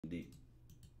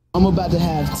I'm about to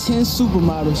have 10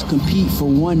 supermodels compete for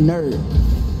one nerd.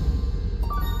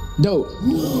 Dope.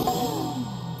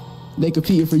 They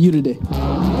competing for you today.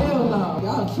 Hell no,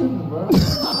 y'all tripping, bro.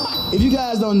 If you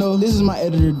guys don't know, this is my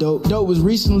editor, Dope. Dope was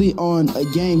recently on a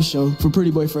game show for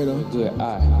Pretty Boy Fredo. Good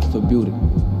eye for beauty,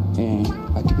 and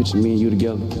I can picture me and you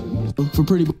together. For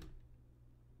Pretty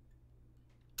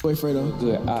Boy Fredo.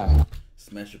 Good eye.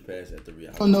 Smash your pass at the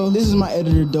reality. Oh no, this is my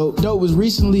editor, Dope. Dope was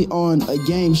recently on a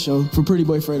game show for Pretty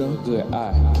Boy Fredo. Good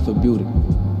eye for beauty,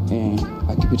 and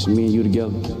I can picture me and you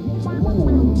together.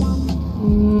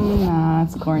 Nah,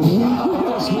 it's corny.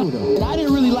 And I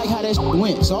didn't really like how that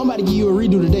went, so I'm about to give you a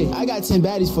redo today. I got 10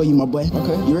 baddies for you, my boy.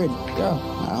 Okay. You ready? Yeah.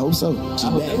 I hope so. She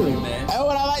bad. That's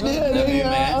what I like to hear, nigga.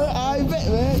 I bet,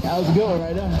 man. That was a good one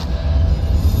right there.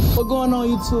 What's going on,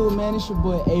 YouTube, man? It's your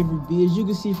boy Avery B. As you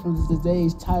can see from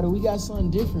today's title, we got something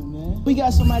different, man. We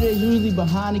got somebody that's usually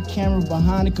behind the camera,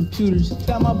 behind the computers.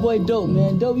 Got my boy Dope,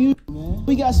 man. Dope, you, man.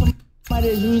 We got somebody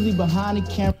that's usually behind the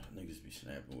camera. Niggas be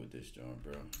snapping with this joint,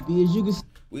 bro. B, as you can see.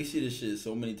 We see this shit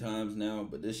so many times now,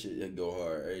 but this shit it go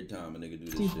hard every time a nigga do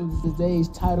this shit. From today's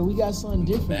title, we got something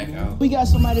different, Back man. out. We got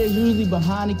somebody that's usually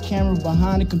behind the camera,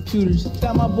 behind the computers.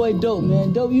 Got my boy Dope,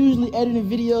 man. Dope usually editing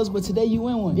videos, but today you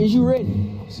win one. Is you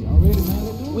ready? See, I'm ready,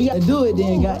 man. We got to do it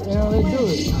then, goddamn. Let's do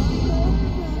it.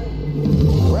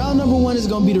 Round number 1 is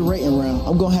gonna be the rating round.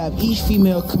 I'm gonna have each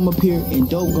female come up here and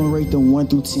Dope gonna rate them 1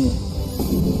 through 10.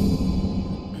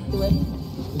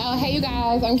 Oh, hey you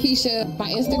guys, I'm Keisha. My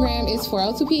Instagram is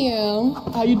 4:02 p.m.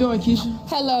 How you doing, Keisha?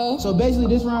 Hello. So basically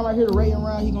this round right here, the rating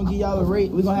round, he gonna give y'all a rate.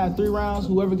 We're gonna have 3 rounds.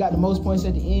 Whoever got the most points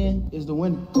at the end is the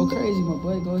winner. Go crazy, my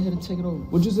boy. Go ahead and take it over.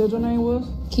 What you said your name was?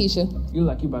 Keisha. You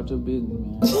like you about your business,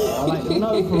 man. I like that.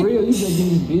 No, for real, you just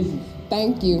give me business.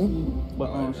 Thank you.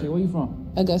 But shit, where you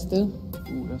from? Augusta.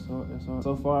 Ooh, that's hard. That's hard.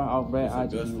 So far, I'll bet I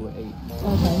just you with 8.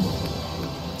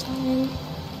 Okay.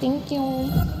 Thank you.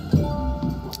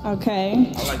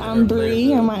 Okay, I'm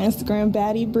Bree on my Instagram,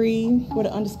 Baddie Bree, with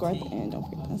an underscore at the end. Don't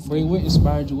forget that. Bree, what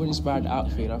inspired you? What inspired the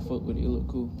outfit? I fuck with it. It look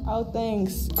cool. Oh,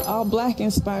 thanks. All black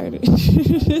inspired it.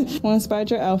 What inspired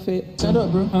your outfit? Stand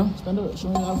up, bro. Huh? Stand up. Show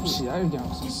me your outfit. Shit, I just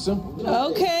got some simple.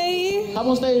 Okay. I'm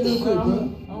on stage real quick, bro.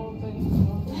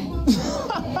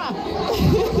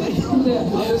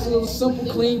 I'm just a little simple,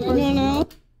 clean person. You know?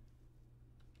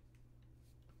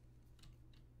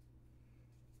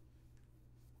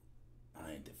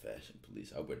 Fashion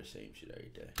police. I wear the same shit every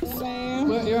day. Same.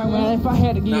 Well, yeah, well, if I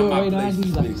had to give you a rating, I'd place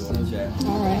give to you like speak on the chat.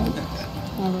 All right.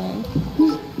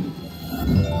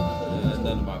 That's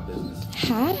none of my business.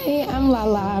 Hi, I'm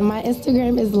Lala. My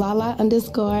Instagram is Lala_Amore_.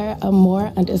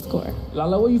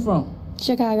 Lala, where you from?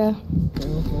 Chicago. Okay.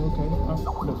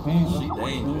 The pants. She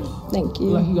dangerous. Thank You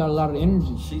like you. you got a lot of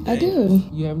energy. She I dangerous.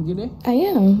 do. You having a good day? I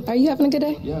am. Are you having a good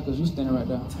day? Yeah, because you standing right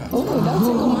there. Oh, don't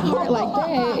tickle my heart like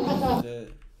that.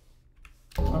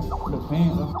 The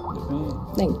pants.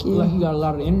 Thank You like you. you got a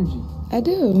lot of energy. I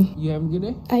do. You having a good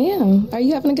day? I am. Are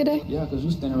you having a good day? Yeah, because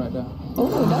you standing right there. Oh,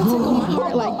 don't tickle my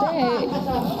heart like that.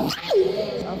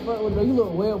 I fuck with you. You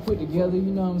look well put together, you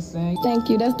know what I'm saying? Thank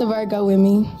you. That's the Virgo with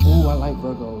me. Ooh, I like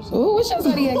Virgos. Oh, what's your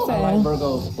zodiac I like sign?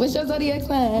 Virgos. What's your zodiac I'm a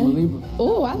sign? Libra.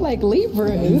 Oh, I like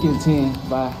Libra. You get 10.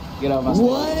 Bye. Get out my stage.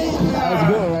 What? That was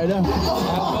good right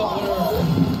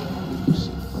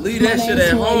there. Leave that shit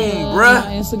at home, My bruh.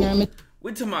 Instagram is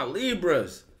We talking about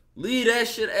Libras. Leave that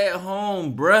shit at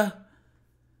home, bruh.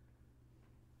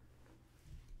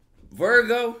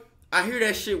 Virgo, I hear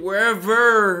that shit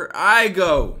wherever I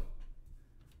go.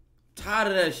 Tired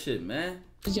of that shit, man.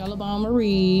 Yellow Ball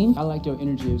Marie. I like your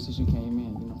energy ever since you came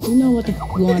in, you know? You know what the f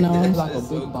going on. It's like a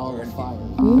big ball of fire.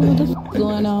 You know what the f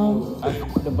going on. I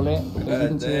fuck with the black, as you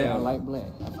can tell, I damn. like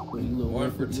black. I fuck with you little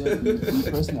 1 for 2. Me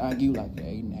personally, I give you like the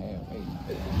 8.5,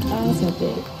 8.5. I said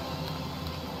that.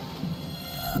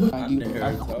 I give you hear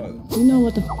her talk. You know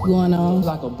what the f going on. It's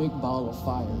like a big ball of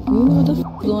fire. You know what the f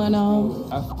going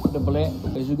on. I fuck with the black,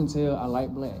 as you can tell, I like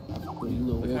black. I fuck with you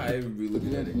little Look how Avery be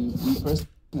looking at it. Me personally,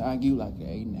 I give you like the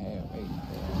 8.5,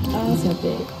 8.5. I said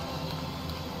that.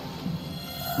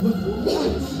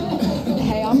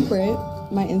 Hey, I'm Britt.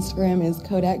 My Instagram is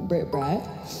Kodak Britt Brat.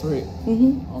 Britt,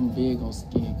 I'm big on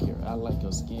skincare. I like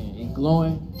your skin. It's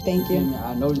glowing. Thank you. feel me?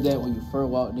 I noticed that when you first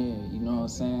walked in, you know what I'm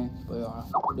saying? But I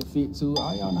fuck with the fit too.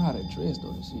 All y'all know how to dress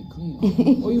though. This shit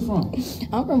clean. Where you from?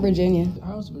 I'm from Virginia.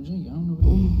 How's Virginia? I don't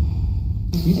know.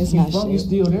 It's you not from? shit. You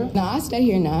still there? No, I stay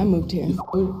here now. I moved here. You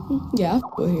fuck with it? Yeah, I f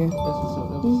here. That's what's up.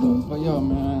 That's what's up. But yo,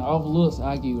 man, off looks,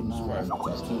 I give you a 9.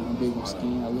 I'm big on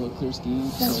skin. I love clear skin.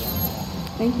 So,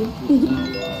 Thank you.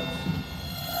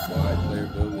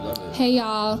 Hey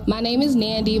y'all, my name is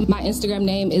Nandy. My Instagram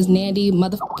name is Nandy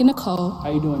motherfucking Nicole.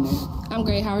 how you doing, man? I'm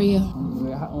great, how are you? I'm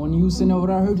good. when you was sitting over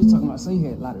there, I heard you talking about, so you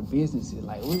had a lot of businesses.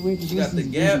 Like, what You got the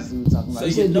gap, you were talking about? so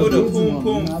you know the boom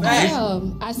boom fast.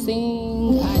 I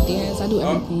sing, I dance, I do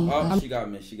everything. She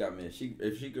got me.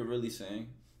 If she could really sing,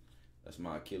 that's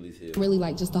my Achilles heel. Really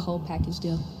like just the whole package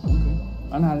deal. Okay.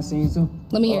 I know how to sing too.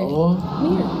 Let me hear it.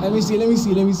 Let me hear it.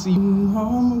 Let me see.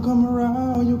 Home, come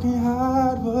around, you can't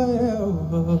hide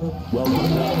forever.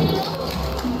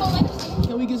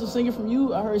 Can we get some singing from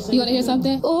you? I heard singing. You want to hear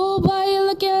something? Oh, boy, you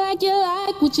looking like you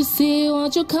like what you see.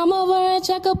 Won't you come over and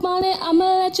check up on it?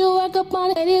 I'ma let you work up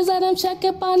on it. Ladies, let them check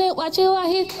up on it. Watch it while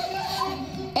he...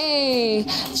 Hey,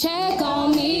 check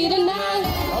on me tonight.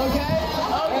 Okay.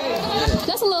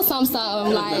 That's a little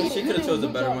something, like... She could have chose a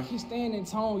better one. Keep staying in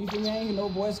tone, you feel me? Ain't no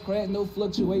voice crack, no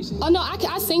fluctuations. Oh, no,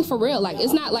 I sing for real. Like,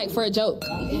 it's not, like, for a joke.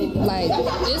 Like,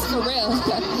 it's for real.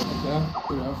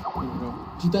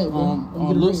 What you think, bro?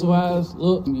 Looks-wise,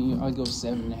 look, I mean, I'll go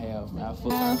 7.5,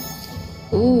 man.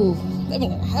 Ooh,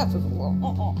 7.5 is a little...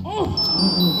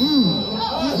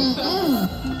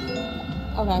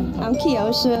 Okay, I'm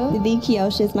Keosha. The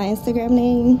Keosha is my Instagram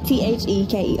name.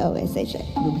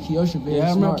 TheKeosha. Remember Keosha, very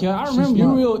Yeah, smart. I remember you're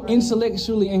smart. real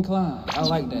intellectually inclined. I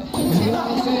like that. You know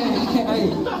what I'm saying?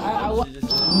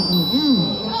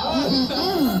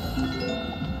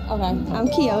 Okay, I'm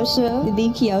Keosha. The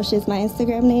Keosha is my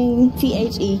Instagram name.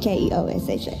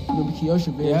 TheKeosha. Remember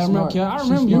Keosha, very Yeah, smart. I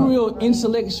remember you're smart. real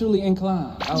intellectually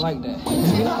inclined. I like that.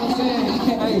 You know what I'm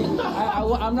saying?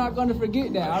 I'm not gonna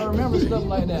forget that. I remember stuff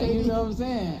like that. You know what I'm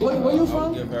saying? Where you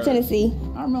from? Tennessee.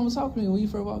 I remember talking to you when you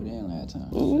first walked in last time.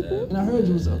 And I heard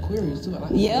you was Aquarius too. I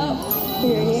like Yep.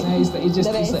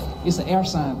 It's an air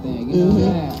sign thing. You know what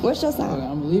I'm saying? What's your sign?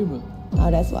 I'm a Libra. Oh,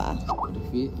 that's why. The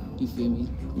fit, you feel me?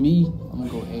 Me, I'm gonna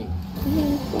go 8.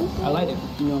 I like it.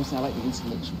 You know what I'm saying? I like the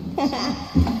intellectual.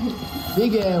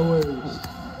 Big ass words.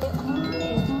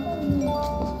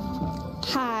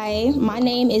 Hi, my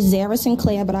name is Zara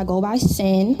Sinclair, but I go by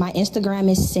Sin. My Instagram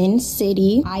is Sin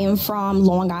City. I am from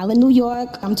Long Island, New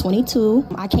York. I'm 22.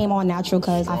 I came on natural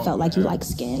because I felt like you like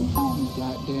skin.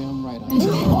 Goddamn right.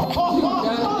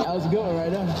 That was a good one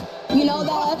right there. You know, the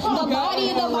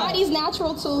body's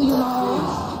natural too, you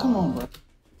know. Come on, bro.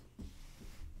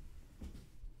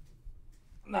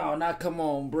 No, not come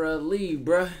on, bruh. Leave,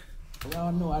 bruh.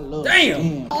 Y'all know I love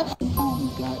Damn.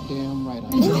 Goddamn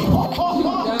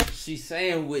right. She's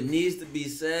saying what needs to be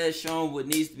said, showing what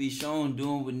needs to be shown,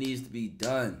 doing what needs to be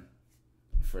done.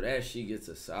 For that, she gets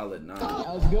a solid 9.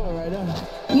 That was a good one right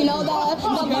there. You know, the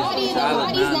body's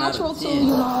natural too, you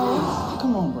know.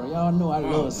 Come on, bro. Y'all know I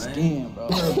love skin, bro.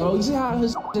 Bro, you see how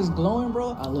his just glowing,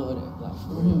 bro? I love that. Like,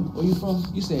 for real. Where you from?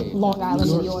 You said Long Island,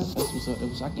 New York. That's what's up.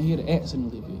 I can hear the accent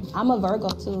a little bit. I'm a Virgo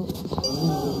too.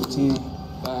 10,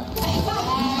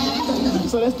 5.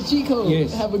 So that's the cheat code.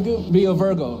 Yes. Have a good. Be a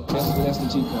Virgo. That's the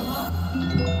cheat code.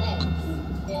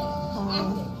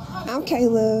 I'm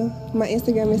Kayla. My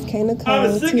Instagram is Kayla.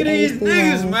 I'm sick of these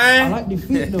niggas, man. I like the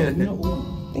fit though. You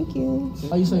know. Thank you.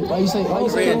 Why you say?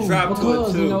 Red drop to it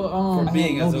Because, too. you know, For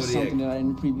being I a noticed Zodiac. something that I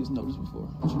didn't previous notice before.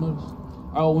 What you notice?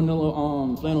 Oh, when the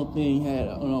little flannel thing had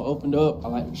opened up, I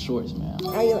like the shorts, man.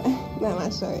 Are you not my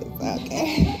shorts?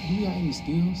 Okay. Do you got any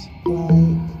skills?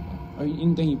 Like, Or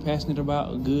anything you're passionate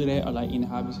about or good at, or like any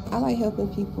hobbies? I like helping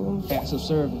people. Acts of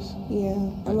service. Yeah,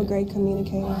 I'm a great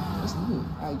communicator. That's good.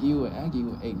 I give you an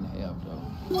 8.5 though.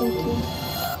 Thank you.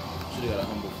 She got a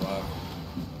humble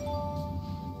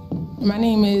 5. My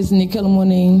name is Nikilla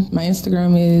Monet. My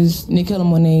Instagram is Nikilla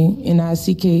Monet,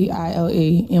 NICKILAMONEA.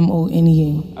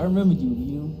 I remember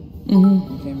you.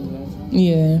 Mm-hmm. You came in last time.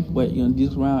 Yeah. But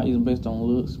this round is based on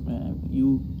looks, man.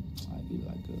 You, I give you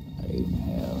like an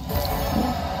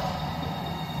 8.5.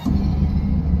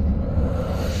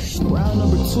 Round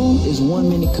number 2 is 1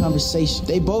 minute conversation.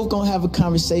 They both gonna have a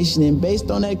conversation, and based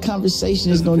on that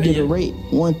conversation, it's gonna get a rate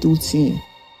 1 through 10.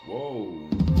 Whoa.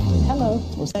 Hello.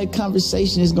 That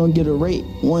conversation is gonna get a rate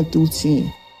 1 through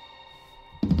 10.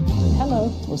 Hello.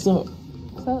 What's up?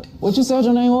 What's up? What you said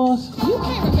your name was? You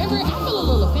can't remember it? I feel a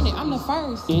little offended. I'm the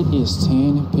first. It is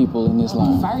 10 people in this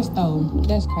line. First, though.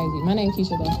 That's crazy. My name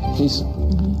Keisha, though. Keisha.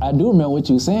 I do remember what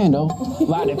you was saying though.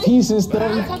 Like the pieces I'm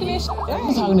stuff. talking that shit.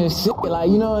 I'm talking that shit, like,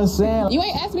 you know what I'm saying? You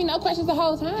ain't asked me no questions the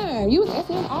whole time. You was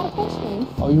asking me all the questions.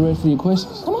 Oh, you ready for your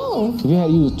questions? Come on. If you had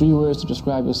to use 3 words to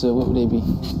describe yourself, what would they be?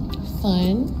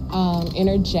 Fun,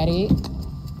 energetic.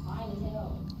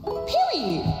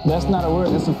 Period. That's not a word,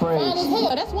 that's a Fine as phrase.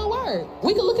 hell. That's one word.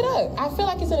 We can look it up. I feel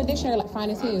like it's in a dictionary, like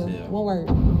fine as hell. One word.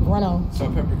 Run on.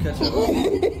 Salt, pepper, ketchup.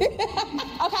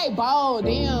 Okay, bold.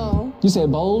 Damn. You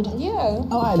said bold? Yeah.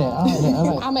 I like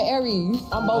that. I'm an Aries.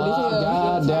 I'm bold as hell.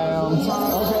 God damn.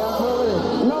 Okay, I heard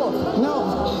it. No.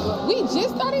 We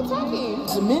just started talking.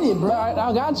 To me, minute, bro.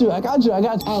 I got you.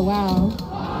 Oh, wow.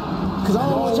 Cause I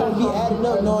don't want to try to be added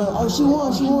up knowing, oh, she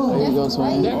won. There you go,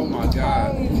 Twin. Oh my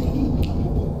God.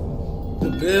 The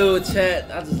Bill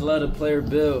chat. I just love the player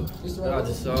Bill. I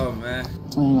just saw him, man. I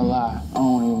ain't gonna lie. I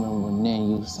don't even remember what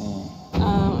name you was saying.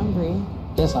 I'm Bree.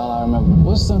 That's all I remember.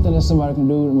 What's something that somebody can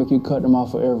do to make you cut them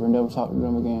off forever and never talk to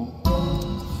them again?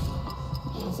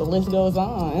 The list goes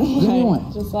on. Give me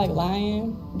one. Just like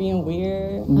lying, being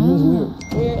weird. Who's weird?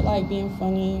 Weird, like being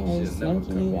funny or Shit's never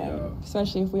sneaky. coming Like, out.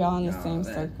 especially if we all in the Nah, same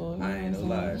man. circle. You know I ain't what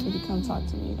no I'm lie. saying? If you come talk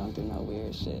to me, don't do no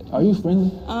weird shit. Are you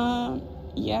friendly?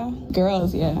 Yeah.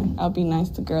 Girls, yeah. I'll be nice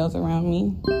to girls around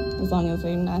me as long as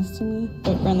they're nice to me.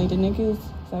 But friendly to niggas, is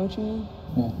that what you mean?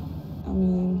 Yeah. I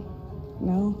mean,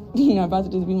 no. You're not about to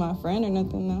just be my friend or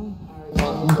nothing, no.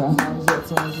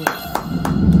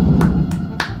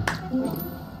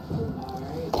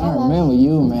 I remember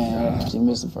you, man. She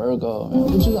Mr. Virgo, man.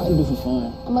 What you like to do for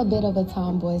fun? I'm a bit of a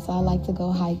tomboy, so I like to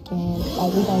go hiking.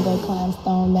 Like, we gonna go climb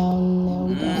Stone Mountain and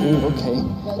we gonna... Ooh, okay.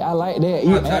 I like that.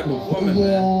 You active.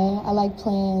 Yeah, I like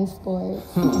playing sports.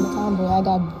 I'm a tomboy. I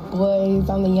got boys.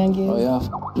 I'm the youngest. Oh, yeah.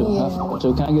 Yeah.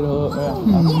 So can I get a hug, man?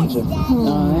 You know what I'm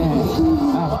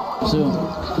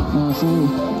saying?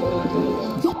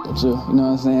 You know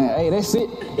what I'm saying? Hey, that's it.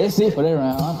 That's it for that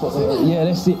round. Yeah,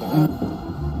 that's it.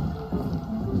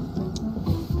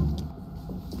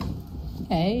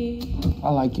 Hey, I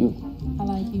like you. I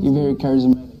like you. You're very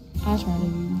charismatic. I try to be.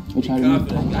 You try to be.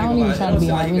 Confident. I don't even try to be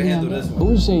like really on this that. What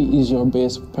would you say is your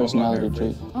best personality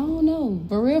trait? I don't know.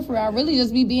 For real, I really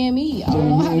just be being me. I don't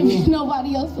know how to be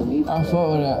nobody else for me. I fuck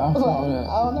with that. I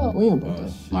don't know. When your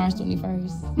birthday? March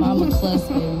 21st. I'm a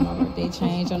cluster. My birthday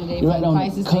changed on the day You right from on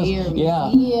Pisces to cusp. Aries.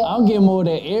 Yeah. I'm getting more of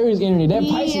that Aries energy. That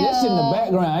Pisces, that's in the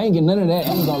background. I ain't getting none of that.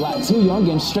 I ain't gonna lie to you. I'm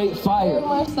getting straight fire.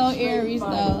 So Aries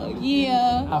though.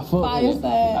 Yeah. I fuck Fire with it.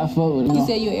 sign. I fuck with it. You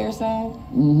said you're air sign?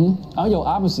 Mm-hmm. I'm your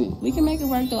opposite. We can make it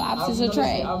work though. Opposites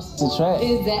attract. Opposites attract.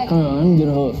 Exactly. Come on, let me get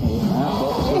a hug from you. I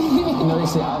fuck with you. You know they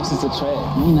say opposites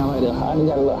attract. You know like that. I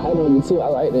got a little height on you too. I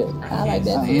like that. I like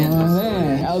that. You know what I'm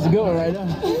saying? That was a good one right there.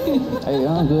 Hey,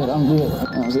 I'm good. You know what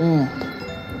I'm saying?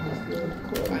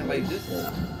 Like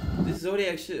this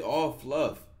zodiac shit all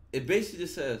fluff. It basically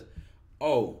just says,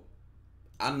 oh,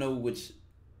 I know which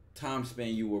time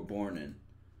span you were born in,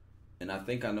 and I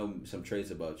think I know some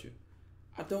traits about you.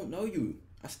 I don't know you.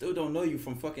 I still don't know you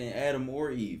from fucking Adam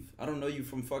or Eve. I don't know you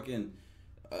from fucking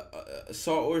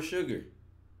salt or sugar.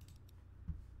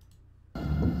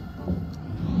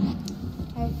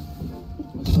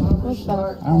 What's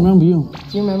up? I remember you.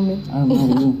 You remember me? I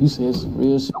remember you. You said some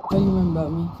real shit. What do you remember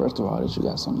about me? First of all, that you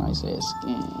got some nice ass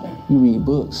skin. You read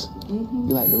books. You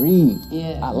like to read.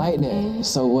 Yeah. I like that.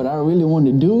 So what I really want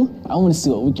to do, I want to see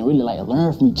what we can really like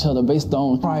learn from each other based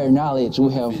on prior knowledge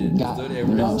we have got. You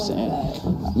know what I'm saying?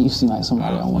 You seem like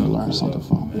somebody I want to learn something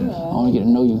from. I want to get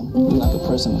to know you. You like a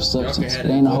person of substance. It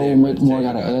ain't a whole much more I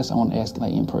gotta ask. I want to ask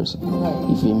like in person.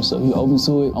 You feel me? So if you open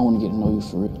to it, I want to get to know you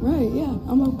for real. Right, yeah,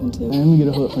 I'm open to it. Man, let me get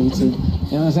a hug from you too. You know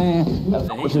what I'm saying? I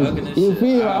fuck with you. You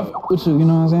feel I fuck with you, you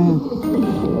know what I'm saying?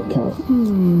 Okay.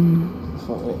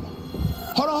 Fuck it.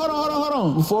 Hold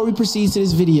on. Before we proceed to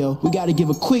this video, we got to give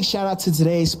a quick shout out to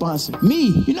today's sponsor.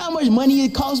 Me. You know how much money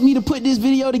it cost me to put this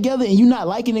video together and you not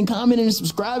liking and commenting and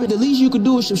subscribing? The least you could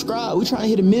do is subscribe. We're trying to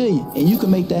hit 1 million and you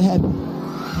can make that happen.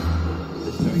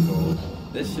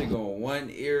 This shit going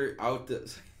one ear out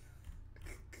the...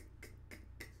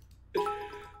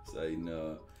 So, you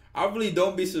know, I really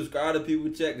don't be subscribed to people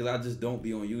chat because I just don't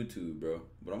be on YouTube, bro.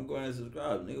 But I'm going to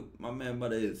subscribe. Nigga, my man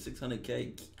about to hit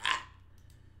 600K.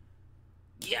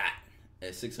 Yeah.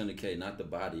 At 600K, not the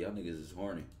body. Y'all niggas is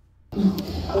horny.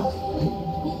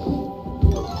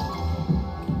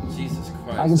 Jesus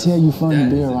Christ. I can tell you fun to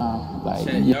be around. Like,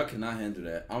 Chat, y'all cannot handle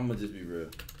that. I'm gonna just be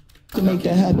real. To make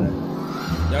that happen.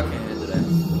 Y'all can't handle that.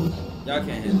 Y'all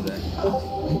can't handle that.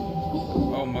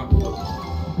 Oh my.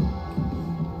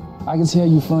 I can tell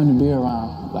you fun to be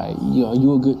around. Like, you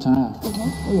a good time.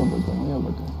 Where your birthday?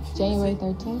 January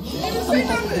 13th.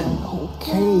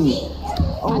 Okay.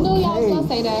 I knew y'all was gonna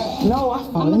say that. No,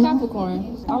 I'm a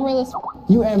Capricorn. I'm realistic.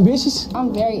 You ambitious?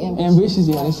 I'm very ambitious. Ambitious,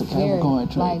 yeah, that's a Capricorn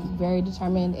trait. Like, very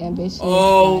determined, ambitious.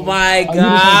 Oh my God!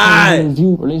 God.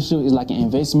 View relationship is like an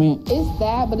investment. It's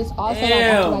that, but it's also like,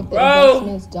 I feel like the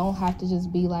investments don't have to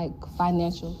just be like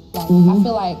financial. Like I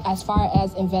feel like as far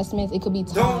as investments, it could be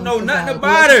time. Don't know nothing like,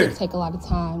 about her. It take a lot of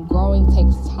time. Growing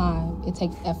takes time. It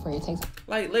takes effort. It takes.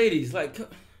 Like ladies, like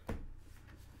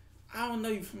I don't know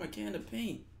you from a can of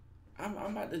paint. I'm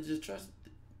about to just trust.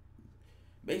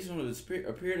 Based on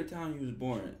a period of time you was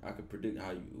born, I could predict how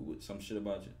you some shit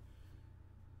about you.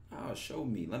 Oh, show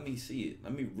me. Let me see it.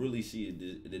 Let me really see it.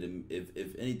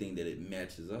 If anything, that it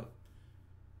matches up.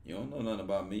 You don't know nothing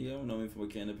about me. You don't know me from a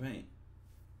can of paint.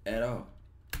 At all.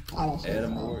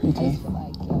 Adam Ward. I just feel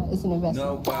like it's an investment.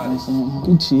 Nobody.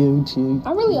 You chill.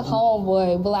 I'm really a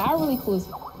homeboy, but like I'm really cool as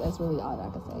that's really all that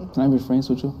I can say. Can I be friends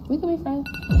with you? We can be friends.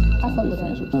 I fuck with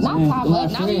her. Not top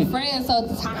up. Now we friends so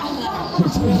the time up.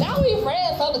 Now we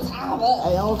friends so the time up.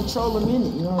 Hey, I don't control a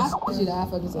minute, you know what I'm saying? I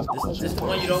fuck with you. I fuck with you. This the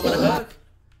one you don't want to hug?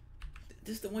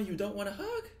 This the one you don't want to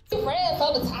hug? We friends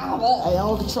so the time up. Hey, I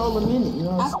don't control a minute, you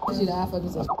know what I'm saying? I fuck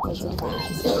with you. I fuck with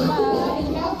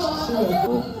you.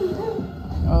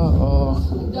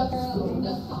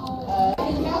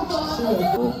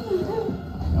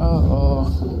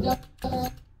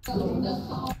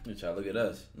 You try to look at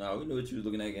us. Nah, we knew what you was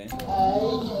looking at, gang.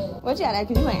 What you gotta ask?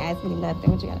 Because you ain't ask me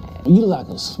nothing. What you gotta ask? You like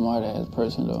a smart ass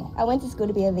person though. I went to school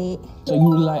to be a vet. So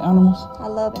you really like animals? I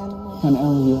love animals. What kind of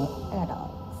animals you like? I got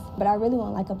dogs. But I really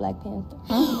want like a Black Panther.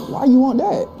 Why you want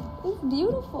that? It's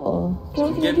beautiful. You know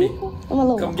Come get me. I'm a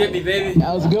little Come wild. get me, baby.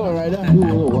 That was a good one right there. You a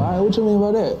little wild. What you mean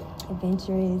by that?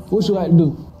 Adventurous. What you like to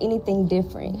do? Anything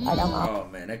different. Like I'm Oh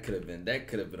man, that could have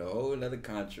been a whole other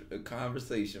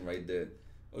conversation right there.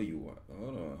 Oh, you want?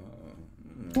 Hold on.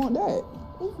 Want that?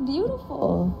 It's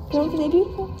beautiful. You know what I'm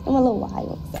beautiful? I'm a little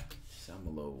wild. I'm a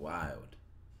little wild.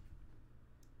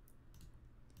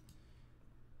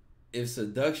 If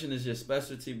seduction is your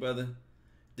specialty, brother,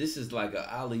 this is like an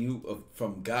alley-oop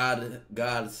from God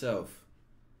itself.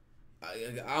 I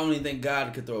don't even think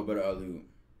God could throw a better alley-oop.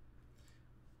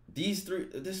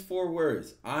 This 4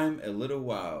 words. I'm a little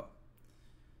wild.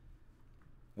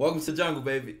 Welcome to the jungle,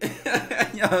 baby. You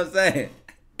know what I'm saying?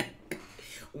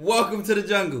 Welcome to the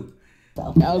jungle.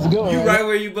 That was a good one. You right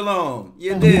where you belong.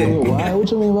 You did. Why?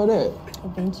 What you mean by that?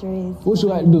 Adventurous. What you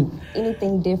like to do?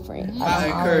 Anything different. Like I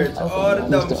encourage all the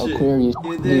dumb Mr. shit. Aquarius.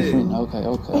 You did. Different. Okay. I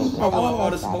want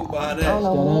all the smoke behind I don't that.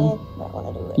 know when I want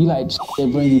to do it. You like that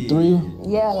bring you thrill?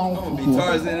 Yeah, like. I'm gonna be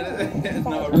Tarzan.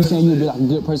 No, You saying you would be like a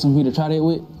good person for me to try that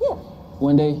with? Yeah.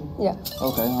 One day? Yeah.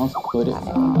 Okay, I'll fuck with it.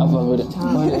 I'll fuck with it.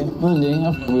 One day,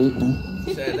 I'll fuck with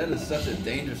it. Chad, that is such a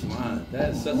dangerous line. That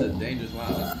is such a dangerous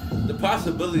line. The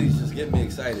possibilities just get me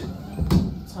excited.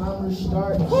 Timer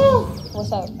start.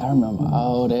 What's up? I remember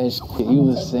all that shit you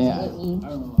was saying. I remember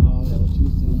all that what you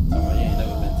was saying. Oh, you ain't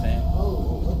never been tamed?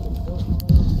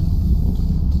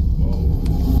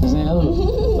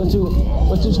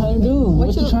 What you trying to do?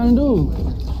 What you trying to do?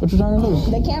 What you trying to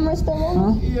do? The camera's still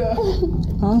rolling? Yeah.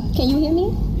 Huh? Can you hear me?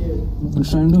 What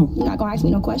you trying to do? You're not gonna ask me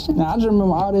no question? Nah, I just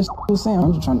remember all this you was saying.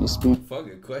 I'm just trying to experience.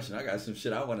 Fucking question. I got some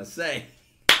shit I want to say.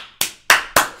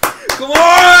 Come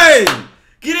on!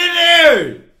 Get in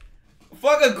there!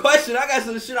 Fucking question. I got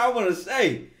some shit I want to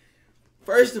say.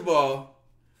 First of all,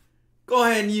 go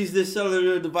ahead and use this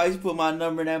cellular device. Put my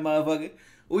number in that motherfucker.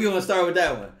 We gonna start with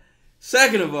that one.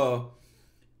 Second of all,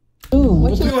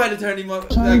 What you had to turn him up.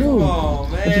 trying to do? Come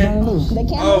on, man. The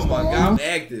camera's Oh still my rolling? God, I'm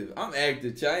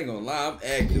active. Child, I ain't gonna lie. I'm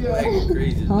active. I'm acting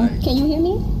crazy tonight. Can you hear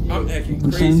me? I'm acting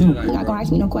crazy tonight. You're not gonna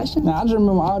ask me no question? Nah, I just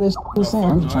remember all this you was saying.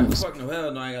 I'm just trying to Fuck no,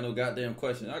 hell no, I ain't got no goddamn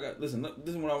question. Listen,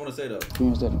 this is what I want to say though.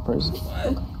 experience that in person.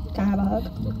 What? Can I have a hug?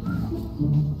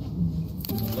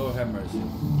 Lord have mercy.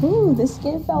 Ooh, the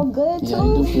skin felt good Yeah,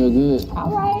 you do too. feel good.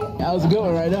 All right. That was a good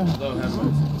one right there. Lord have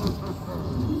mercy.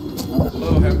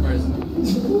 Lord have mercy.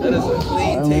 That is a I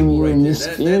clean remember table you right in there. this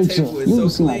That table spiritual. is You so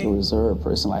seem like a clean. reserved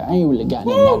person. Like, I ain't really got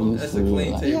nothing out of you That's for a real.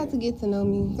 clean Like, You table. have to get to know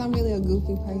me, 'cause I'm really a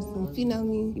goofy person. If you know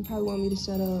me, you probably want me to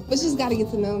shut up. But you just gotta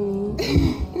get to know me.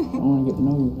 I want to get to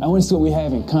know you. I want to see what we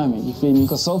have in common. You feel me?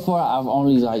 Because so far I've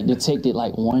only like detected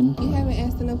like one. You haven't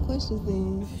asked enough questions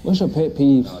then. What's your pet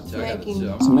peeve? No, chill, I gotta Smacking.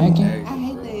 chill. Smacking? I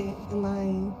hate that in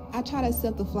lying. I try to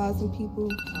accept the flaws in people.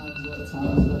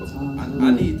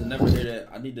 I need to never hear that.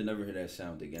 I need to never hear that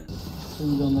sound again.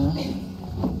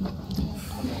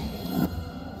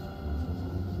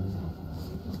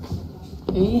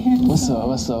 What's up?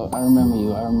 What's up? I remember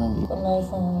you. I remember you. Last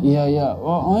time. Yeah, yeah.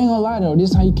 Well, I ain't gonna lie though.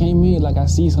 This how you came in. Like I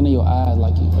see something in your eyes.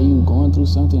 Like, are you going through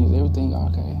something? Is everything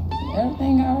okay?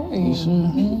 Everything alright. You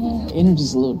sure?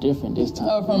 Energy's a little different this time.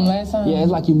 Oh, from last time? Yeah,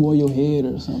 it's like you wore your head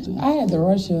or something. I had to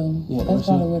rush you. Yeah, That's rush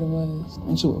you. probably what it was.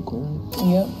 Ain't you Aquarius?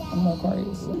 Yep, I'm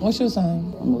Aquarius. What's your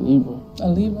sign? I'm a Libra. A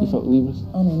Libra? You fuck with Libras?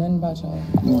 I don't know nothing about y'all.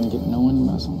 You wanna get to know one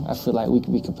about something? I feel like we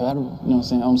could be compatible. You know what I'm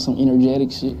saying? On some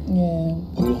energetic shit. Yeah.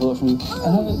 A little hug from you.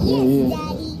 I heard Yeah, yeah. You know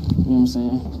what I'm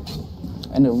saying?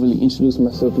 I never really introduced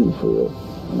myself to you for real.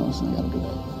 You know what I'm saying? I gotta do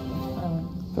that.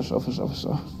 For sure, for sure, for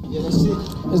sure. Yeah, that's it.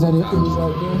 Is that it? It's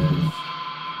right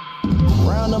there.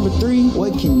 Round number 3,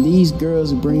 what can these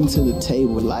girls bring to the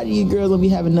table? A lot of these girls don't be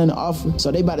having nothing to offer, so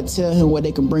they about to tell him what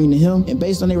they can bring to him, and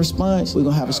based on their response, we're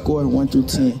gonna have a score 1 through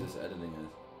 10.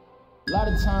 A lot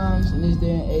of times in this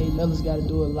day and age, fellas gotta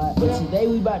do a lot. But today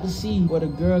we about to see what a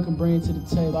girl can bring to the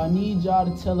table. I need y'all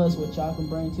to tell us what y'all can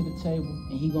bring to the table,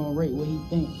 and he gonna rate what he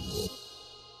thinks.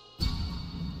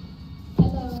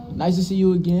 Nice to see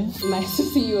you again. Nice to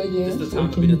see you again. It's the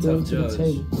time to be the tough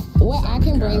judge. What I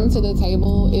can bring to the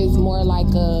table is more like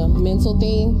a mental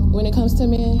thing when it comes to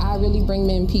men. I really bring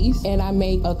men peace, and I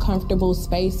make a comfortable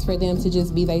space for them to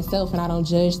just be themselves, and I don't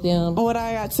judge them. What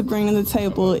I got to bring to the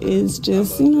table is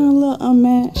just, you know, a little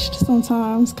unmatched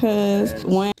sometimes, because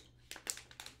when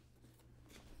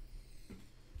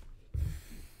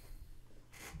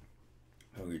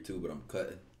hungry too, but I'm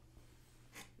cutting.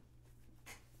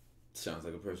 Sounds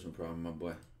like a personal problem, my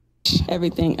boy.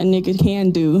 everything a nigga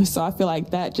can do, so I feel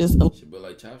like that just... But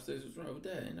like chopsticks, what's wrong with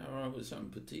that? Ain't nothing wrong with something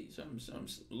petite, something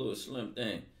little slim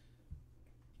thing.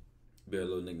 Be a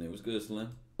little nickname. What's good, Slim?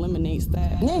 Eliminates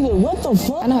that. Nigga, what the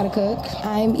fuck? I know how to cook.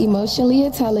 I'm emotionally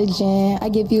intelligent. I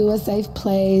give you a safe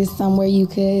place, somewhere you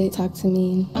could talk to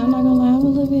me. I'm not gonna lie, I'm a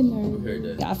little bit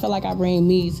nervous. I feel like I bring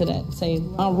me to that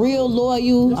table. I'm real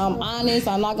loyal. I'm honest.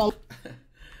 I'm not gonna...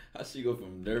 How she go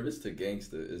from nervous to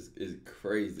gangster is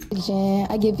crazy.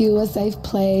 I give you a safe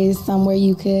place, somewhere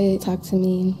you could talk to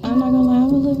me. I'm not gonna lie, I'm a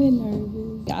little bit nervous.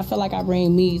 I feel like I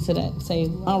bring me to that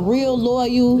table. I'm real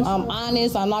loyal. I'm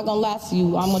honest. I'm not gonna lie to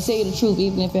you. I'm gonna tell you the truth,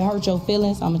 even if it hurts your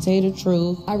feelings. I'm gonna tell you the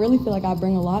truth. I really feel like I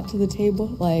bring a lot to the table.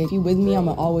 Like, if you with me, I'm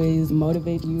gonna always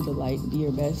motivate you to like be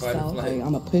your best self. Like,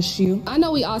 I'm gonna push you. I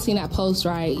know we all seen that post,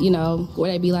 right? You know,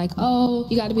 where they be like, oh,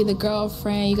 you gotta be the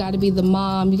girlfriend, you gotta be the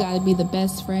mom, you gotta be the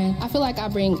best friend. I feel like I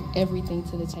bring everything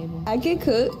to the table. I can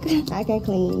cook. I can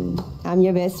clean. I'm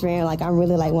your best friend. Like, I'm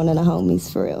really like one of the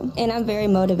homies for real. And I'm very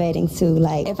motivating too.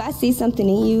 Like, if I see something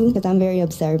in you, because I'm very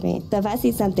observant. So if I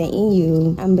see something in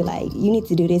you, I'm be like, you need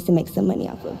to do this to make some money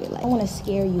off of it. Like, I want to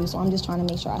scare you, so I'm just trying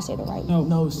to make sure I say the right word.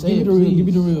 No, say it. Give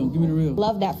me the real. Give me the real.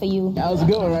 Love that for you. That was a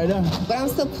good one right there. But I'm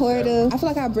supportive. I feel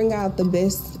like I bring out the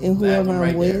best in whoever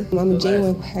I'm with. I'm a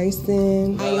genuine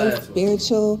person. I am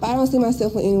spiritual. But I don't see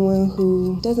myself with anyone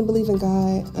who doesn't believe in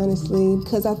God, honestly,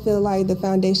 because I feel like the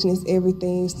foundation is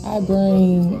everything. I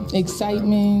bring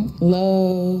excitement,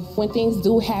 love. When things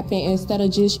do happen, instead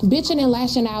of just bitching and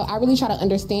lashing out, I really try to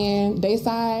understand their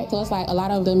side. So it's like a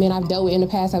lot of the men I've dealt with in the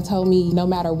past have told me no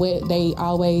matter what, they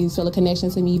always feel a connection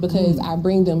to me because I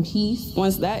bring them peace.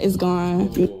 Once that is gone...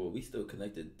 Whoa, we still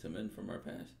connected to men from our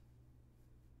past?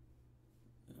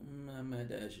 I'm mad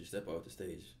to ask you, step off the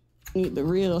stage. Need the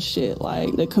real shit,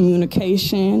 like the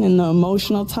communication and the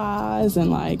emotional ties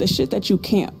and like the shit that you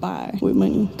can't buy with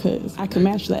money, because I can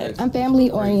match that. I'm family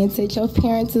oriented. Your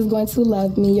parents is going to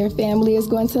love me. Your family is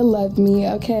going to love me,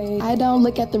 okay? I don't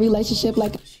look at the relationship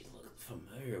like... She looked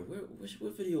familiar.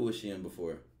 What video was she in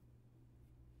before?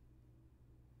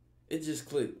 It just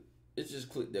clicked. It just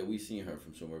clicked that we seen her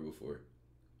from somewhere before.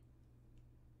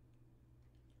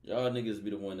 Y'all niggas be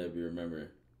the one that be remembering.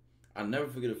 I never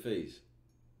forget a face.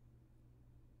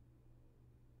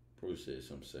 Bro said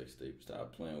some sex tape.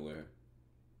 Stop playing with her.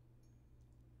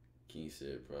 King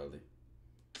said probably.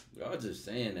 Y'all just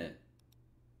saying that.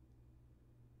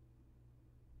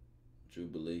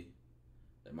 Jubilee.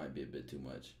 That might be a bit too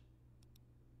much.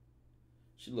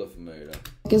 She look familiar though.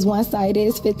 Because one side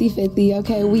is 50-50,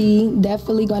 okay? We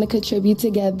definitely going to contribute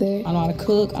together. I know how to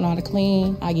cook, I know how to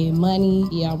clean, I get money.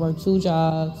 Yeah, I work 2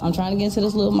 jobs. I'm trying to get into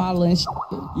this little modeling shit.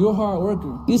 You're a hard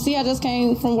worker. You see, I just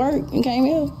came from work and came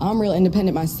here. I'm real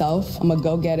independent myself. I'm a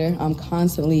go-getter. I'm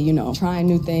constantly, you know, trying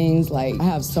new things. Like, I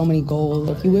have so many goals.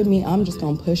 If you with me, I'm just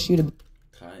gonna push you to...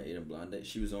 Kai ate a blind date?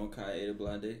 She was on Kai ate a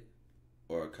blind date?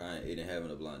 Or Kai ain't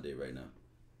having a blind date right now?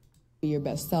 Be your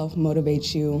best self,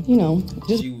 motivate you, you know,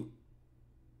 just...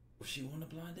 She on a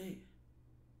blind date?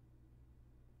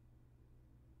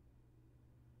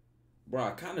 Bro,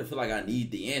 I kind of feel like I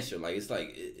need the answer. Like,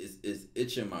 it's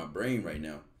itching my brain right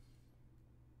now.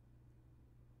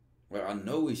 Well, I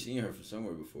know we've seen her from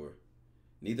somewhere before.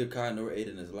 Neither Kai nor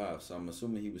Aiden is live, so I'm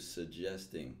assuming he was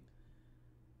suggesting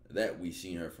that we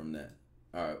seen her from that.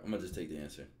 All right, I'm gonna just take the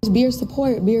answer. Be your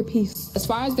support, be your peace. As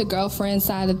far as the girlfriend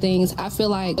side of things, I feel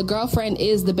like the girlfriend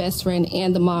is the best friend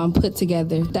and the mom put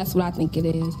together. That's what I think it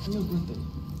is.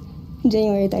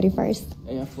 January 31st.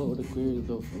 Hey, I fuck with the queries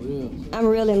though, for real. I'm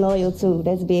real and loyal too.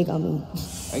 That's big on me.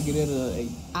 I get it at 8.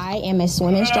 I am a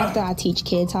swim instructor. I teach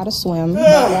kids how to swim.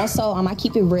 But also, I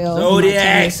keep it real. It might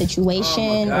tell me a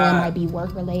situation, or it might be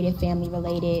work-related,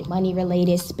 family-related,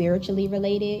 money-related, spiritually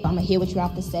related. I'm going to hear what you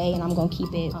have to say, and I'm going to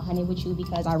keep it 100 with you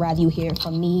because I'd rather you hear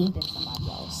from me than somebody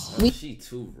else. She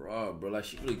too raw, bro. Like,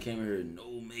 she really came in here,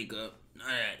 no makeup, none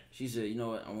of that. She said, you know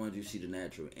what? I wanted you to see the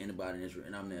natural, anybody natural,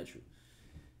 and I'm natural.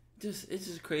 It's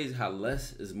just crazy how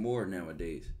less is more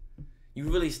nowadays.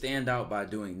 You really stand out by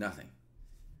doing nothing.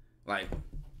 Like,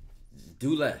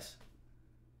 do less.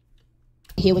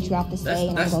 Hear what you have to say,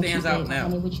 and that I'm gonna stands keep out it now.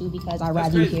 honey with you because I'd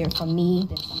rather you hear from me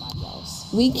than somebody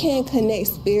else. We can't connect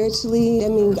spiritually. That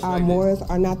means our morals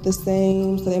are not the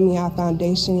same. So that means our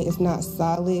foundation is not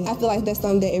solid. I feel like that's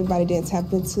something that everybody didn't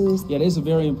tap into. Yeah, this is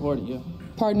very important, yeah.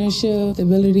 Partnership,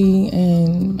 stability,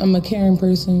 and I'm a caring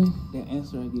person. That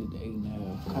answer I get the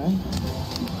 8.5,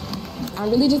 okay? I'm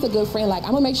really just a good friend. Like,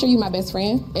 I'm gonna make sure you're my best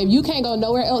friend. If you can't go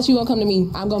nowhere else, you gonna come to me.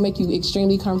 I'm gonna make you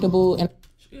extremely comfortable. And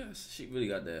She really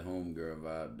got that homegirl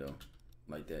vibe, though.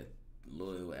 Like that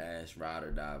loyal ass ride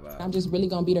or die vibe. I'm just really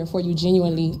gonna be there for you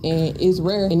genuinely, and it's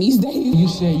rare in these days. You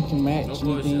said you can match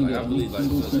No anything bullshit. Like, I that believe, you can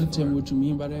do. like, Can you tell me what you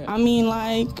mean by that? I mean,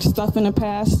 like, stuff in the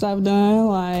past I've done,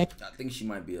 like... I think she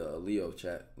might be a Leo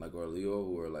chat, like, or a Leo,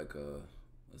 or like a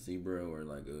zebra, or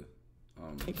like a...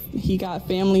 He got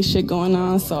family shit going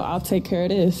on, so I'll take care of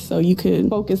this. So you could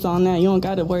focus on that. You don't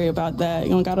got to worry about that. You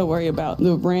don't got to worry about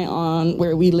the rent on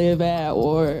where we live at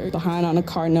or behind on a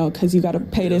car note because you got to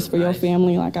pay this for your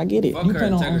family. Like, I get it. You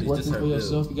plan on working for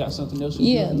yourself? You got something else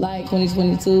you do? Like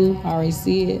 2022, I already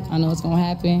see it. I know it's going to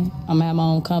happen. I'm going to have my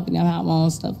own company. I'm going to have my own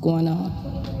stuff going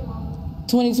on.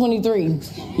 2023.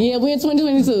 Yeah, we're in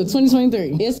 2022.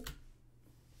 2023. It's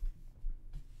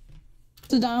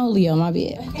to Don Julio, my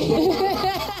bad.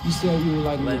 You said you were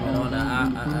like...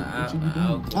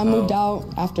 I moved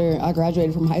out after I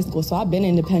graduated from high school, so I've been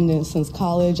independent since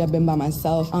college. I've been by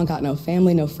myself. I don't got no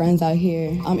family, no friends out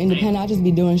here. I'm independent. I just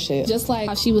be doing shit. Just like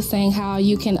how she was saying how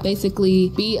you can basically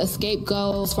be a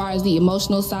scapegoat as far as the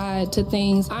emotional side to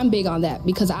things. I'm big on that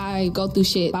because I go through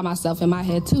shit by myself in my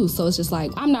head too. So it's just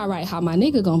like, I'm not right, how my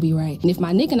nigga gonna be right? And if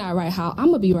my nigga not right, how I'm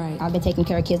gonna be right? I've been taking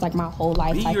care of kids like my whole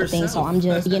life type of thing, so I'm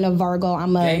just being a Virgo.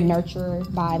 I'm a nurturer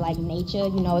by like nature.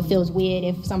 You know, it feels weird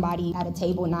if somebody at a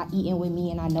table not eating with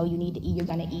me and I know you need to eat, you're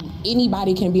gonna eat.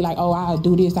 Anybody can be like, oh, I'll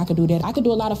do this, I could do that. I could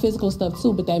do a lot of physical stuff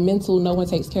too, but that mental, no one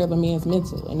takes care of a man's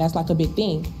mental, and that's like a big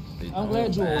thing. I'm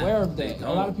glad you're aware of that.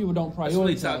 A lot of people don't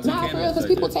prioritize. Nah, for real, because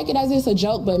people take it as it's a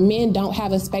joke, but men don't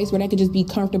have a space where they could just be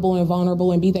comfortable and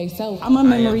vulnerable and be themselves. I'm a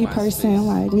memory person.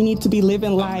 Like, we need to be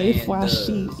living life while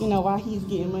while he's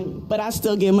getting money. But I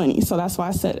still get money, so that's why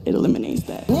I said it eliminates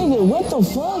that. Nigga, what the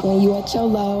fuck? When you at your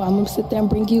low, I'm gonna sit there and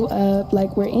bring you up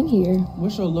like we're in here.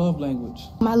 What's your love language?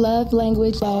 My love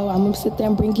language, low, I'm gonna sit there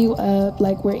and bring you up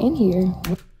like we're in here.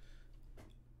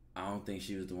 I don't think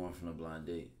she was the one from the blind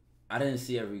date. I didn't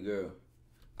see every girl.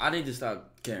 I need to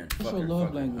stop caring. What's your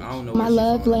love language? I don't know. My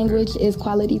love language is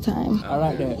quality time. I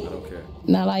like that. I don't care.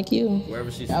 Not like you.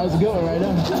 Wherever she's That was a good one right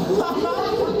there.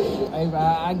 Hey,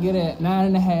 I get it.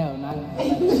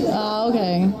 9.5. Oh,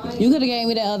 okay. You could have gave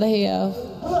me the other half.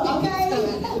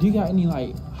 Do you got any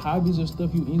like hobbies or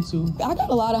stuff you into? I got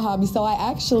a lot of hobbies. So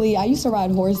I used to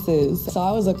ride horses. So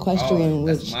I was equestrian,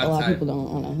 which a lot of people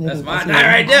don't know. That's my type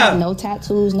right there. No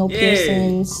tattoos, no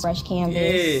piercings, fresh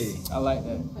canvas. I like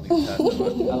that.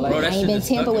 I ain't been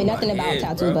tampered with nothing about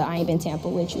tattoos, but I ain't been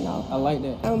tampered with, you know. I like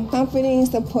that. I'm comforting,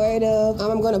 supportive.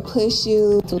 I'm gonna push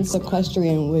you. So it's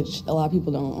equestrian, which a lot of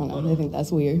people don't know. They think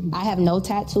that's weird. I have no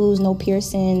tattoos, no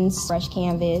piercings, fresh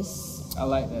canvas. I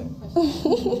like that.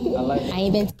 I like that. I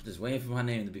ain't been just waiting for my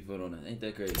name to be put on it. Ain't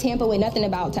that crazy? tampered with nothing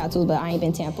about tattoos, but I ain't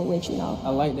been tampered with, you know. I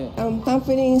like that. I'm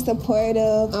comforting,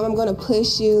 supportive. I'm gonna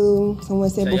push you. Someone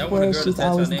said before she's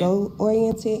always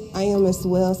goal-oriented. I am as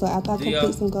well. So after I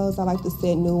complete some goals, I like to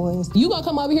set new ones. You gonna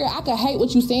come over here, I could hate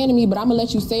what you saying to me, but I'm gonna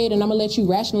let you say it and I'm gonna let you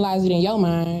rationalize it in your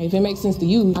mind. If it makes sense to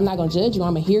you, I'm not gonna judge you,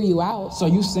 I'm gonna hear you out. So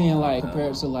you saying like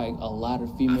compared to like a lot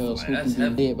of females who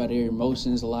can be led by their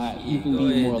emotions a lot, you can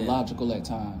be more logical at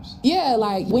times. Yeah,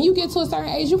 like when you get to a certain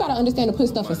age, you gotta understand to put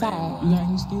stuff aside. You got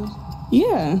any skills?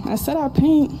 Yeah, I said I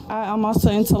paint. I'm also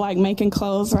into like making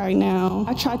clothes right now.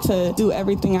 I try to do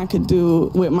everything I could do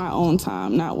with my own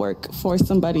time, not work for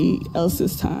somebody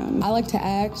else's time. I like to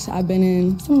act. I've been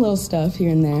in some little stuff here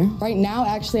and there. Right now,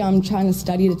 actually, I'm trying to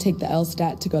study to take the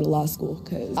LSTAT to go to law school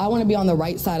because I want to be on the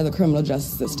right side of the criminal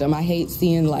justice system. I hate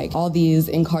seeing like all these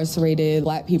incarcerated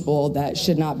Black people that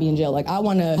should not be in jail. Like I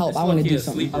want to help. I want to do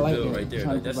something. I like that. Right there.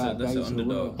 Like, that's an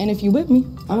underdog. And if you with me,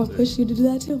 I'm gonna push you to do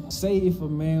that too. Say if a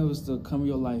man was to come in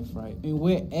your life, right? In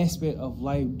what aspect of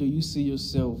life do you see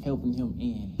yourself helping him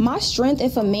in? My strength,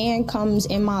 if a man comes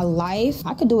in my life,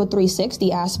 I could do a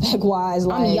 360 aspect-wise.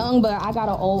 Like, I'm young, but I got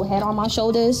an old head on my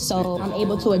shoulders, so I'm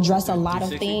able to address a lot of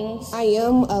things. I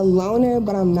am a loner,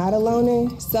 but I'm not a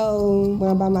loner. So when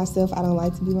I'm by myself, I don't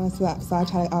like to be myself, so I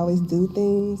try to always do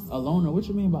things. A loner? What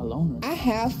you mean by loner? I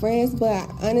have friends, but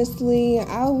honestly,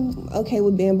 I'm okay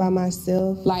with being by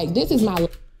myself. Like, this is my...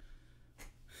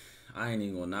 I ain't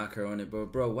even gonna knock her on it, but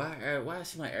bro, why it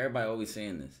seem like everybody always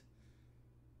saying this?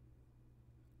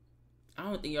 I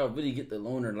don't think y'all really get the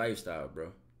loner lifestyle,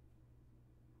 bro.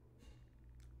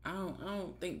 I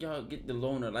don't think y'all get the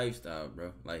loner lifestyle,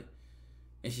 bro. Like,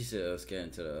 and she said us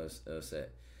getting to the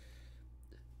set.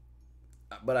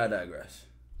 But I digress.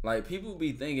 Like, people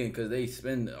be thinking because they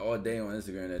spend all day on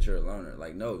Instagram that you're a loner.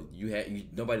 Like, no,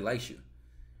 nobody likes you.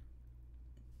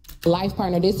 Life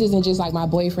partner, this isn't just like my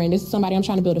boyfriend. This is somebody I'm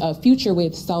trying to build a future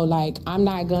with. So like, I'm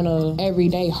not gonna every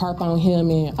day harp on him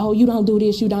and, oh, you don't do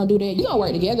this, you don't do that. You gonna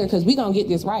work together because we gonna get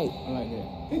this right. I like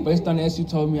that. Based on the answer you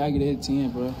told me, I get a 10,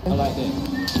 bro. I like that.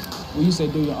 When you say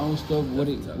do your own stuff, what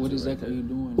exactly are you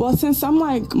doing? Well, since I'm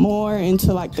like more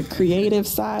into like the creative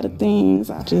side of things,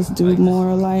 I just do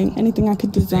more like anything I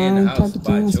could design type of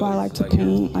thing. That's why I like to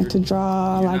paint, like to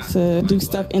draw, like to do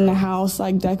stuff in the house,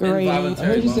 like decorate. I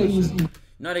heard you say you...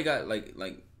 No, they got like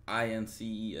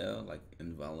INCEL, like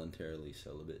involuntarily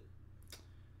celibate.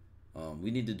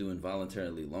 We need to do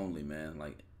involuntarily lonely, man.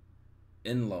 Like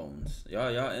in loans, y'all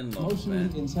in loans, man.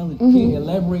 Emotionally intelligent. Can you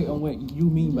elaborate on what you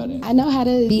mean by that? I know how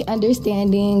to be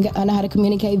understanding. I know how to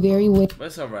communicate very well. But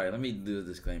it's all right. Let me do a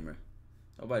disclaimer.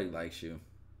 Nobody likes you.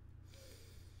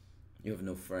 You have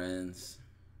no friends.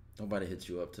 Nobody hits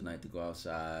you up tonight to go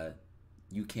outside.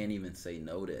 You can't even say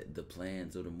no to the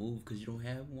plans or the move because you don't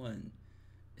have one.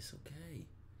 It's okay.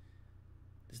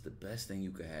 It's the best thing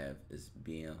you could have is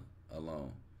being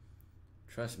alone.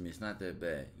 Trust me, it's not that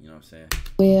bad. You know what I'm saying?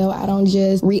 Well, I don't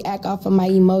just react off of my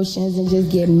emotions and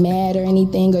just get mad or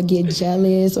anything or get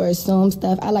jealous or assume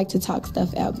stuff. I like to talk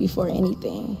stuff out before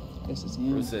anything. That's his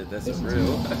Who said that's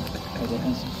real?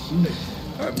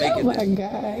 Oh my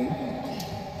God.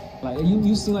 Like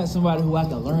you seem like somebody who I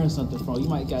can learn something from. You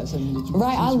might got something that you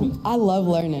can teach me. I love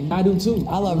learning. I do too.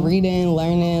 I love reading,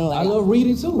 learning. Like, I love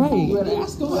reading too. Right. I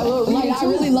love reading I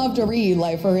really love to read,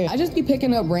 like for real. I just be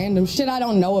picking up random shit I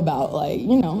don't know about, like,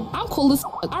 you know. I'm cool as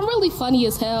fuck. I'm really funny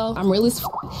as hell. I'm real as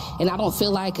fuck. And I don't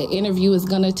feel like an interview is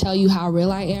gonna tell you how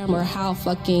real I am or how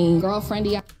fucking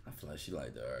girlfriendy I feel like she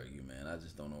like to argue, man. I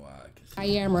just don't know why. I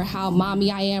am or how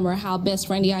mommy I am or how best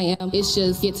friendy I am. It's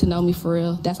just get to know me for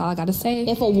real. That's all I gotta say.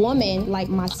 If a woman like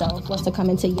myself was to come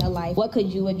into your life, what could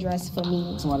you address for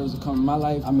me? Somebody was to come in my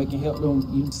life, I can help them.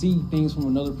 You see things from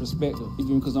another perspective,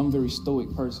 even because I'm a very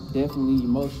stoic person. Definitely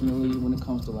emotionally when it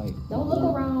comes to like... Don't look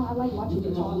around. I like watching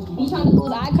you talk. You trying to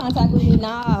lose eye contact with me?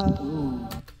 Nah. Ooh.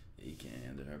 You can't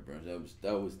handle her, bro.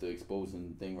 That was the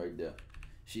exposing thing right there.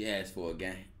 She asked for a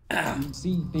game. You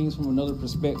see things from another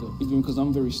perspective, even because I'm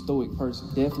a very stoic person.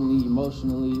 Definitely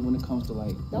emotionally when it comes to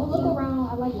like... Don't look around.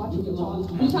 I like watching you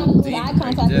talk. You trying to lose eye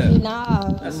contact with me?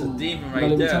 Nah. That's a demon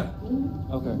right there.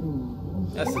 Okay.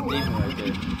 That's a demon right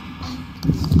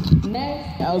there.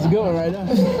 Next. That was a good one right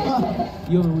there.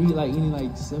 You ever read like any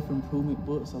like self-improvement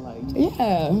books or like...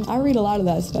 Yeah, I read a lot of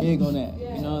that stuff. Big on that,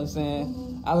 you know what I'm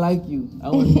saying? I like you. I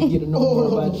want to get to know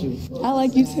more about you. I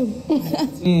like you too.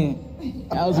 Yeah.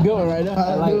 That was a good one right there.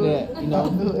 I like that, you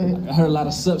know. I heard a lot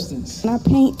of substance. And I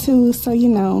paint too, so you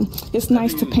know, it's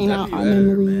nice to paint out our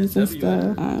memories and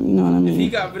stuff. You know what I mean?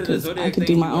 Because I could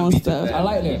do my own stuff. I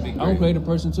like that. I'm a creative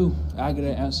person too. I get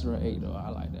an answer at 8 though. I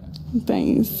like that.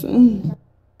 Thanks.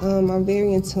 I'm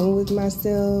very in tune with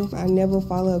myself. I never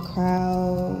follow a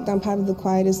crowd. I'm probably the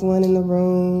quietest one in the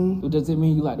room. Does it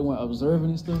mean you like the one observing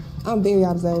and stuff? I'm very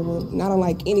observant. And I don't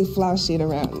like any flaw shit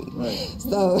around me. Right.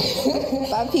 So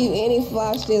if I peep any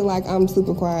flaw shit, like I'm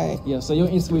super quiet. Yeah, so your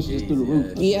intuition is through the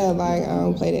roof. Yeah, like I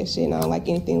don't play that shit and I don't like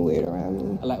anything weird around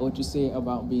me. I like what you said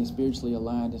about being spiritually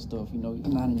aligned and stuff. You know,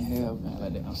 9.5, man,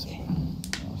 like that. I'm sorry.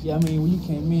 Yeah, I mean, when you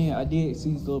came in, I did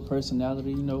see this little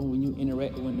personality, you know, when you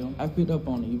interacted with them. I picked up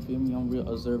on it, you feel me? I'm a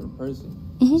real observant person.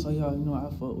 So, y'all, you know, I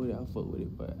fuck with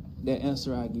it. But that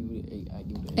answer, I give it an 8. I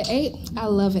give it an 8. An 8? I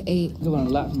love an 8. You learn a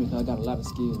lot from me because I got a lot of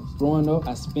skills. Growing up,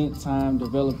 I spent time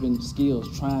developing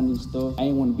skills, trying new stuff. I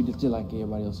ain't want to be just like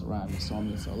everybody else around me, so I'm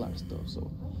into a lot of stuff.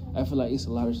 So I feel like it's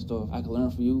a lot of stuff I can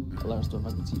learn from you, a lot of stuff I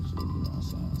can teach you, you know what I'm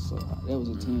saying? So that was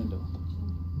a 10, though.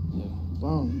 Yeah.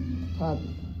 Boom. Pop it.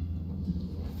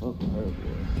 Fuck with her, boy.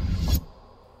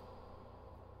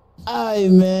 Alright,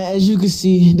 man, as you can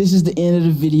see, this is the end of the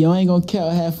video. I ain't gonna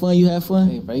count. Have fun, you have fun?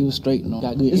 Hey, bro, he was straight, no.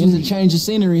 Got good This was a change of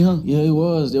scenery, huh? Yeah, it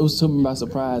was. It was took me by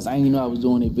surprise. I didn't even know I was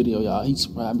doing that video, y'all. He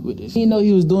surprised me with this. He didn't know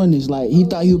he was doing this. Like, he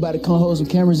thought he was about to come hold some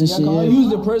cameras and shit. Yeah, he was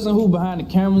the person who behind the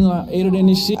camera, like, edited in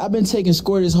this shit. I've been taking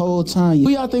score this whole time. Who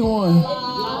y'all think won?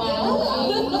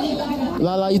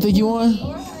 Lala, you think you won?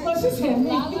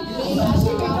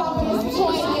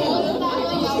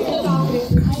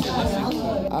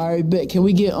 Alright, bet. Can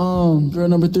we get girl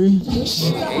number 3?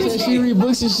 She read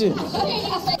books and shit.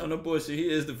 No bullshit. He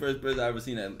is the first person I've ever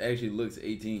seen that actually looks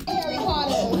 18. Hey, bro,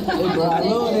 I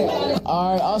love it.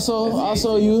 Alright,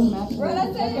 also you.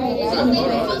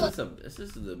 This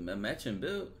is a matching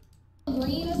build.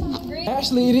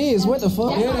 Actually, it is. What the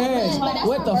fuck? Yeah,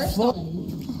 what the fuck?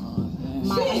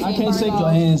 I can't shake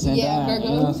your hands and die. You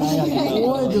know what I'm saying?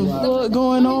 What the fuck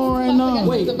going on right now?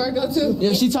 Wait, the Virgo too.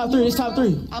 Yeah, she top 3. It's top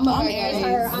 3. I'm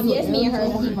yes, me and her.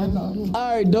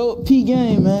 Alright, dope. P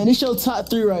game, man. This your top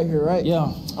 3 right here, right?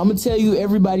 Yeah. I'm gonna tell you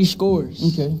everybody's scores.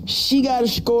 Okay. She got a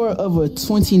score of a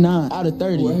 29 out of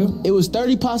 30. It was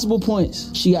 30 possible points.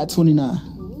 She got 29.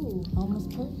 Almost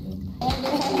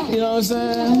perfect. You know what I'm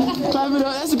saying? Clap it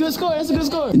up. That's a good score. That's a good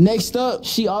score. Next up,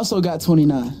 she also got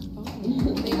 29.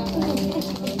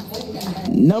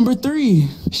 Number 3,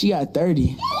 she got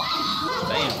 30.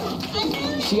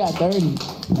 Damn. She got 30.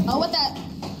 Oh, what that?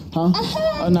 Huh?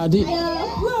 Oh, no, did. Get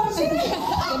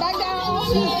back down.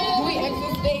 Do we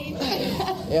exit stage?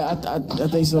 Yeah, I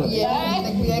think so. Yeah, I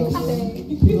think we exit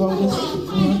stage. You hold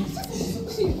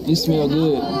this? You smell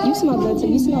good. You smell good too.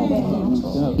 You smell good.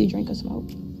 Yeah. You drink or smoke?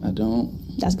 I don't.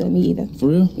 That's good. Me either. For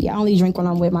real? Yeah, I only drink when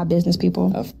I'm with my business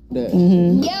people. I f that.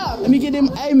 Yeah. Let me get them.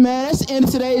 Hey, man, that's the end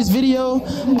of today's video.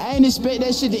 I ain't expect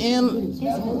that shit to end.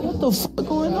 What the fuck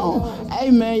going on? Hey,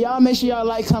 man, y'all make sure y'all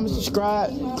like, comment, subscribe.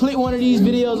 Click one of these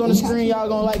videos on the screen. Y'all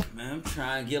gonna like. Man, I'm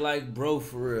trying to get like bro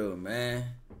for real, man.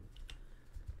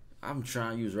 I'm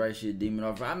trying to use right shit demon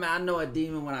off. I mean, I know a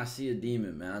demon when I see a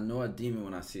demon, man. I know a demon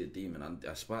when I see a demon.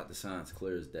 I spot the signs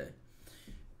clear as day.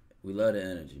 We love the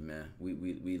energy, man.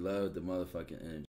 We love the motherfucking energy.